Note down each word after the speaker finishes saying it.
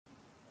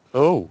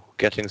Oh,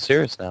 getting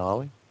serious now, are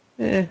we?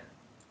 Yeah.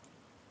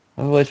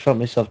 I've always felt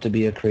myself to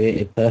be a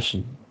creative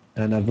person,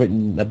 and I've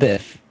written a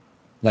bit of,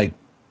 like,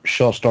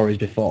 short stories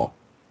before.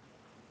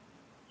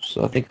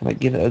 So I think I might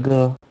give it a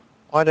go.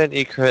 Why don't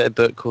you create a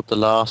book called The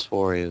Last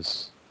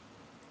Warriors?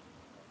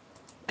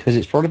 Because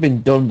it's probably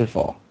been done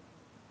before.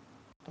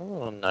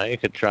 Oh, no, you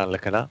could try and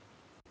look it up.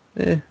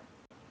 Yeah.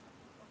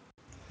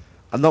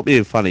 I'm not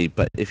being funny,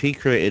 but if he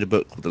created a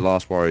book called The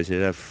Last Warriors,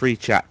 he'd have 3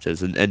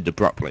 chapters and end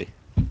abruptly.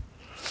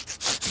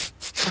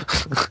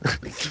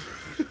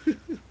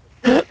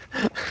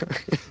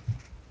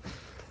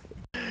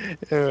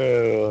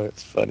 Oh,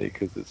 it's funny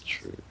because it's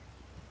true.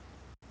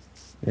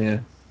 Yeah.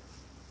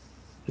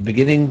 The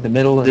beginning, the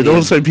middle, and There'd the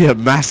also end. be a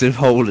massive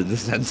hole in the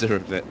centre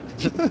of it.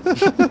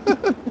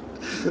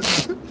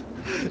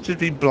 Should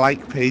be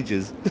blank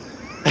pages.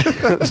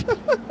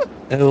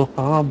 Oh,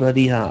 ha,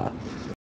 bloody ha.